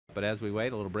But as we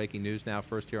wait, a little breaking news now,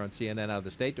 first here on CNN out of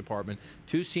the State Department.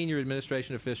 Two senior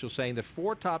administration officials saying that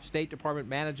four top State Department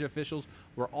management officials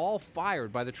were all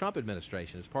fired by the Trump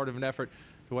administration as part of an effort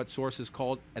to what sources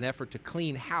called an effort to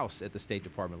clean house at the State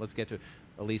Department. Let's get to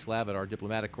Elise Lavette, our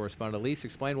diplomatic correspondent. Elise,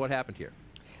 explain what happened here.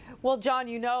 Well, John,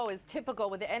 you know, as typical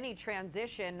with any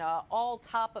transition, all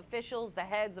top officials, the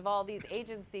heads of all these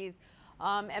agencies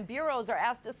and bureaus are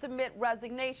asked to submit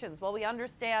resignations. Well, we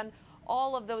understand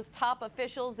all of those top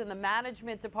officials in the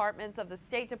management departments of the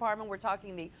State Department. We're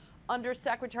talking the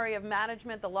Undersecretary of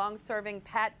Management, the long-serving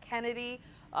Pat Kennedy,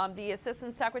 the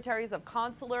Assistant Secretaries of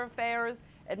Consular Affairs,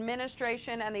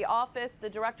 Administration, and the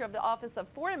Director of the Office of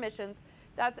Foreign Missions.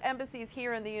 That's embassies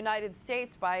here in the United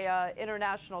States by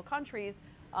international countries.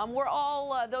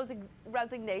 Those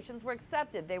resignations were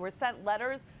accepted. They were sent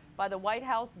letters by the White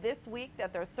House this week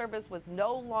that their service was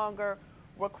no longer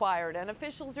required. And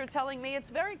officials are telling me it's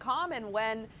very common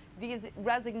when these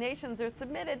resignations are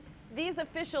submitted. These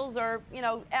officials are,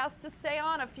 asked to stay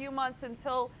on a few months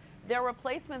until their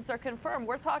replacements are confirmed.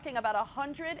 We're talking about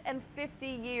 150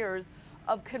 years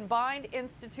of combined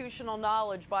institutional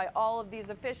knowledge by all of these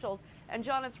officials. And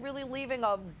John, it's really leaving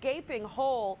a gaping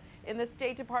hole in the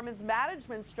State Department's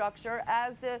management structure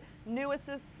as the new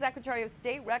Assistant Secretary of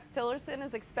State, Rex Tillerson,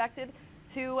 is expected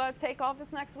to take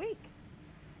office next week.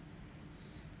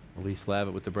 Elise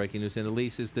Lavette with the breaking news. And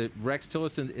Elise, is the Rex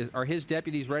Tillerson, are his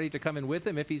deputies ready to come in with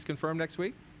him if he's confirmed next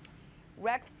week?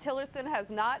 Rex Tillerson has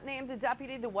not named a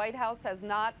deputy. The White House has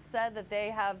not said that they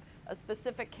have a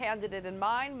specific candidate in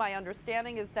mind. My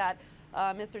understanding is that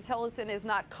Mr. Tillerson is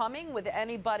not coming with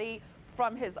anybody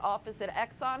from his office at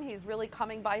Exxon. He's really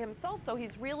coming by himself. So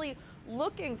he's really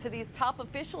looking to these top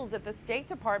officials at the State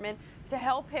Department to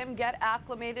help him get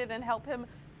acclimated and help him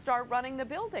start running the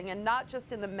building, and not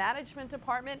just in the management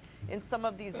department, in some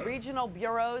of these regional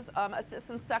bureaus.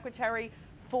 Assistant Secretary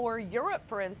for Europe,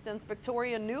 for instance,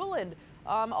 Victoria Nuland,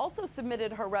 also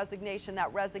submitted her resignation.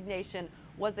 That resignation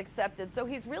was accepted. So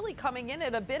he's really coming in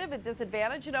at a bit of a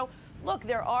disadvantage. Look,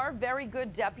 there are very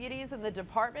good deputies in the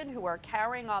department who are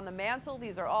carrying on the mantle.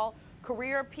 These are all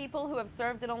career people who have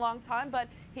served in a long time, but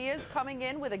he is coming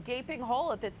in with a gaping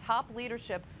hole at the top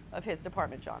leadership of his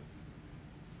department, John.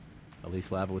 Elise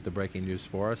Lavette with the breaking news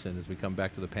for us. And as we come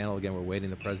back to the panel, again, we're waiting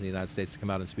the President of the United States to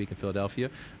come out and speak in Philadelphia.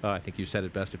 I think you said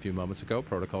it best a few moments ago,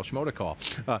 protocol schmotocol,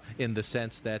 in the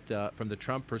sense that from the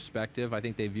Trump perspective, I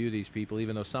think they view these people,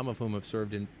 even though some of whom have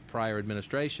served in prior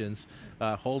administrations,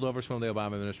 holdovers from the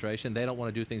Obama administration. They don't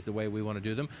want to do things the way we want to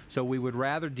do them. So we would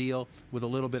rather deal with a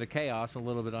little bit of chaos and a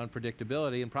little bit of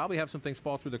unpredictability and probably have some things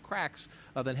fall through the cracks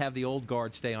than have the old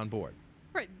guard stay on board.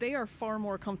 Right. They are far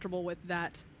more comfortable with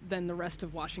that than the rest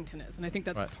of Washington is. And I think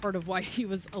that's part of why he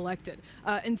was elected.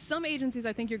 In some agencies,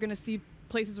 I think you're going to see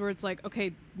places where it's like,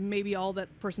 okay, maybe all that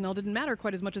personnel didn't matter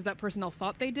quite as much as that personnel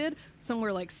thought they did.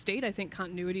 Somewhere like state, I think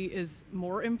continuity is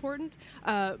more important.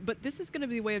 But this is going to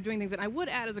be the way of doing things. And I would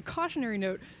add as a cautionary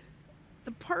note,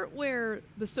 the part where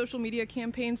the social media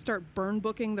campaigns start burn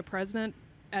booking the president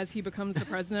as he becomes the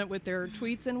president with their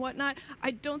tweets and whatnot,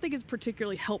 I don't think is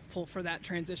particularly helpful for that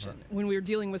transition when we're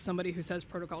dealing with somebody who says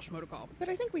protocol schmotocol. But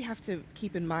I think we have to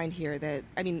keep in mind here that,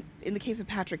 I mean, in the case of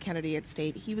Patrick Kennedy at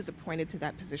State, he was appointed to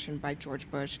that position by George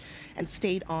Bush and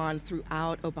stayed on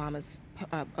throughout Obama's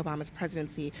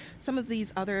presidency. Some of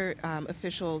these other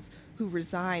officials who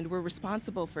resigned were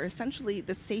responsible for essentially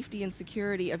the safety and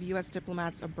security of U.S.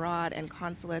 diplomats abroad and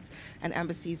consulates and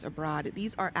embassies abroad.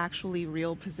 These are actually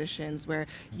real positions where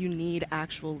you need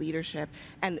actual leadership,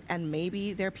 and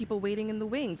maybe there are people waiting in the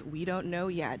wings. We don't know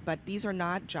yet, but these are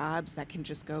not jobs that can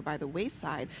just go by the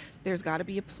wayside. There's got to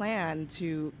be a plan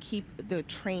to keep the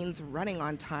trains running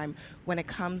on time when it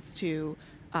comes to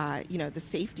the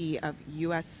safety of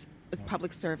U.S.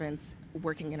 public servants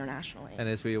working internationally. And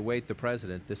as we await the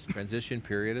president, this transition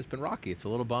period has been rocky. It's a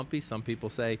little bumpy. Some people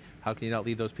say, how can you not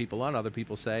leave those people on? Other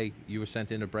people say, you were sent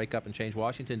in to break up and change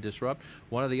Washington, disrupt.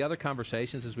 One of the other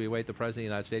conversations as we await the president of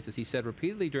the United States is he said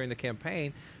repeatedly during the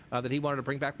campaign that he wanted to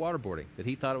bring back waterboarding, that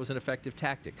he thought it was an effective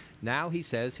tactic. Now he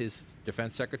says his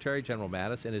defense secretary, General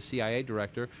Mattis, and his CIA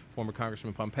director, former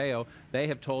Congressman Pompeo, they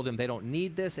have told him they don't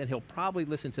need this, and he'll probably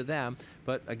listen to them.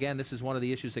 But again, this is one of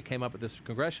the issues that came up at this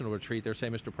congressional retreat. They're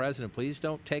saying, Mr. President, please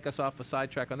don't take us off a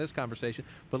sidetrack on this conversation.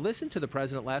 But listen to the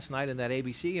president last night in that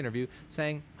ABC interview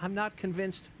saying, I'm not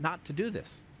convinced not to do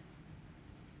this.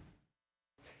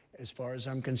 As far as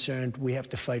I'm concerned, we have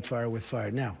to fight fire with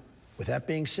fire. Now, with that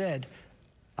being said,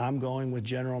 I'm going with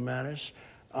General Mattis.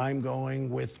 I'm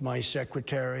going with my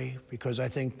secretary because I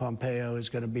think Pompeo is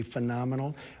going to be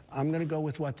phenomenal. I'm going to go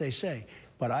with what they say.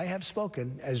 But I have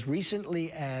spoken as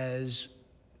recently as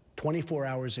 24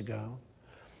 hours ago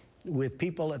with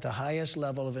people at the highest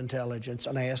level of intelligence,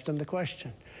 and I asked them the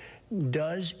question,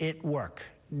 does it work?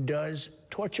 Does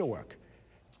torture work?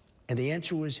 And the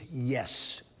answer was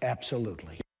yes,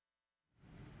 absolutely.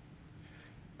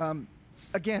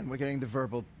 Again, we're getting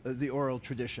the oral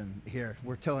tradition here.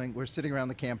 We're sitting around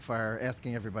the campfire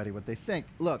asking everybody what they think.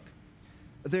 Look,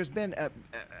 there's been,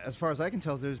 as far as I can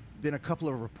tell, there's been a couple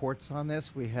of reports on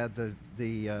this. We had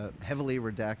the heavily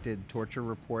redacted torture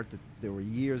report that there were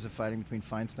years of fighting between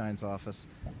Feinstein's office,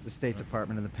 the State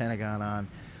Department, and the Pentagon on.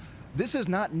 This is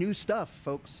not new stuff,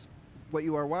 folks. What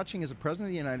you are watching is a president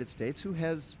of the United States who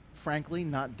has, frankly,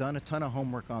 not done a ton of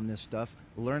homework on this stuff,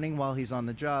 learning while he's on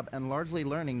the job, and largely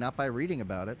learning not by reading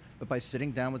about it, but by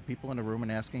sitting down with people in a room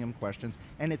and asking them questions.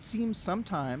 And it seems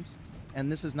sometimes,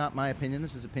 and this is not my opinion,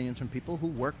 this is opinions from people who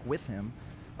work with him,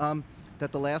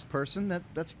 that the last person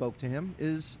that spoke to him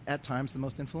is at times the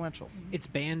most influential. It's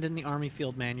banned in the Army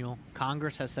Field Manual.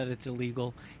 Congress has said it's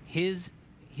illegal. His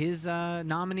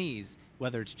nominees,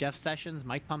 whether it's Jeff Sessions,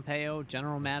 Mike Pompeo,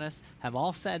 General Mattis, have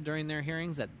all said during their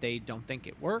hearings that they don't think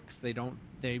it works.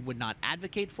 They would not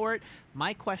advocate for it.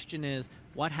 My question is,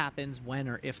 what happens when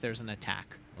or if there's an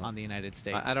attack on the United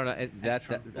States? I don't know.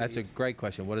 That's a great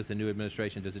question. What is the new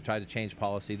administration? Does it try to change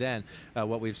policy then?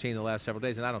 What we've seen the last several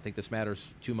days, and I don't think this matters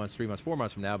 2 months, 3 months, 4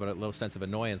 months from now, but a little sense of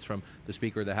annoyance from the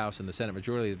Speaker of the House and the Senate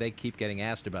majority. They keep getting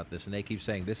asked about this, and they keep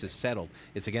saying this is settled.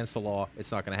 It's against the law.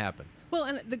 It's not going to happen. Well,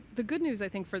 and the good news, I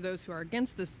think, for those who are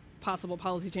against this possible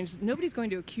policy change is nobody's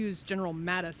going to accuse General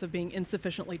Mattis of being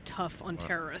insufficiently tough on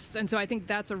terrorists. And so I think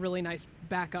that's a really nice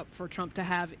backup for Trump to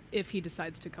have if he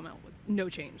decides to come out with no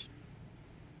change.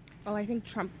 Well, I think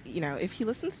Trump, if he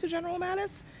listens to General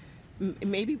Mattis,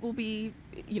 maybe we'll be,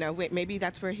 maybe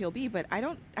that's where he'll be. But I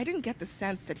didn't get the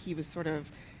sense that he was sort of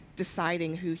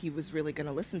deciding who he was really going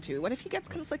to listen to. What if he gets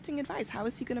conflicting advice? How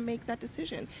is he going to make that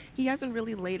decision? He hasn't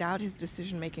really laid out his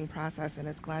decision-making process, and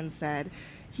as Glenn said,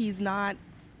 he's not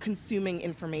consuming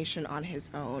information on his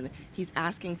own. He's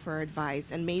asking for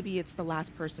advice, and maybe it's the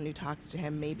last person who talks to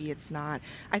him, maybe it's not.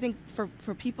 I think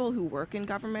for people who work in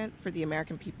government, for the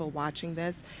American people watching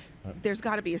this, there's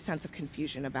got to be a sense of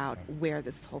confusion about where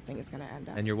this whole thing is going to end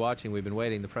up. And you're watching, we've been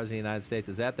waiting. The President of the United States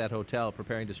is at that hotel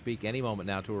preparing to speak any moment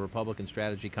now to a Republican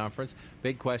strategy conference.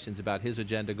 Big questions about his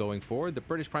agenda going forward. The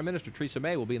British Prime Minister, Theresa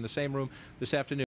May, will be in the same room this afternoon.